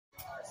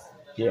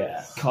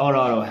Yeah,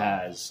 Colorado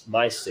has,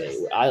 my state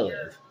where I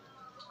live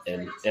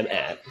and am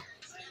at,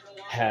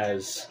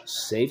 has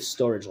safe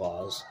storage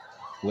laws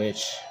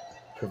which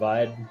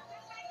provide,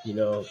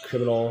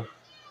 criminal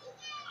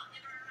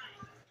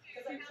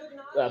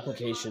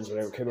applications,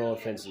 whatever, criminal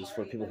offenses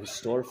for people who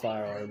store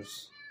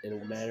firearms in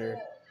a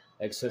manner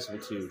accessible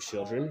to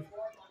children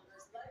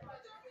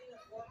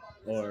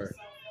or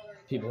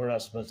people who are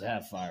not supposed to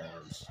have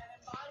firearms,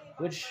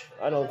 which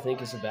I don't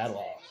think is a bad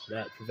law.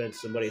 That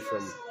prevents somebody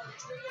from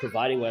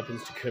providing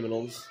weapons to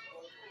criminals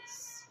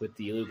with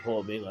the loophole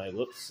of being like,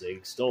 whoops, they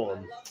stole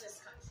them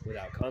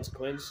without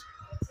consequence.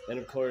 And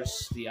of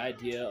course, the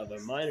idea of a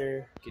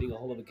minor getting a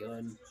hold of a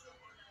gun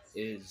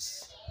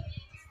is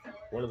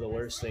one of the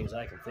worst things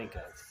I can think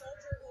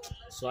of.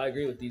 So I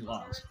agree with these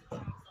laws.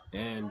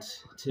 And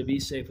to be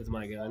safe with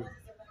my gun,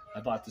 I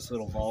bought this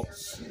little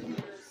Vault's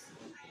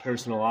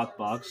personal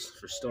lockbox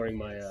for storing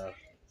my, and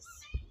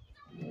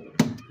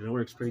it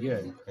works pretty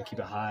good. I keep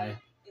it high.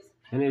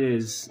 And it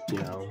is,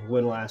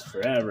 wouldn't last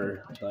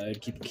forever, but I'd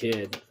keep a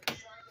kid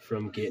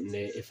from getting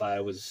it if I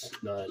was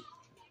not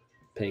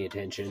paying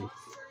attention.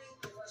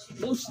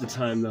 Most of the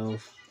time, though,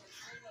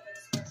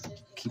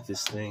 keep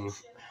this thing.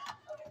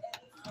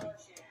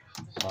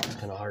 Oh, it's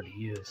kind of hard to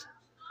use.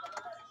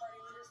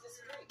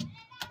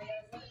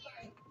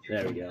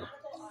 There we go.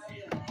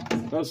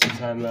 Most of the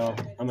time, though,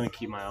 I'm going to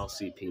keep my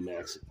LCP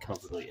Max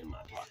comfortably in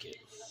my pocket.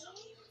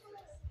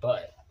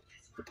 But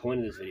the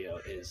point of this video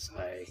is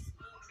I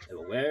am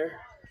aware,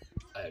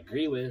 I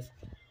agree with,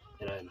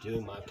 and I'm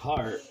doing my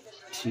part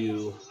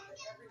to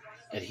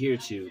adhere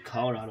to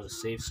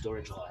Colorado's safe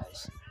storage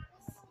laws.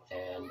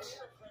 And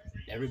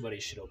everybody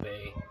should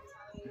obey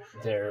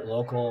their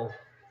local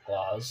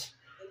laws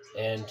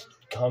and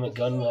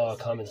gun law,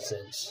 common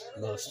sense,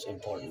 most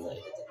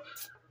importantly.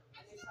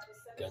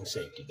 Gun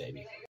safety, baby.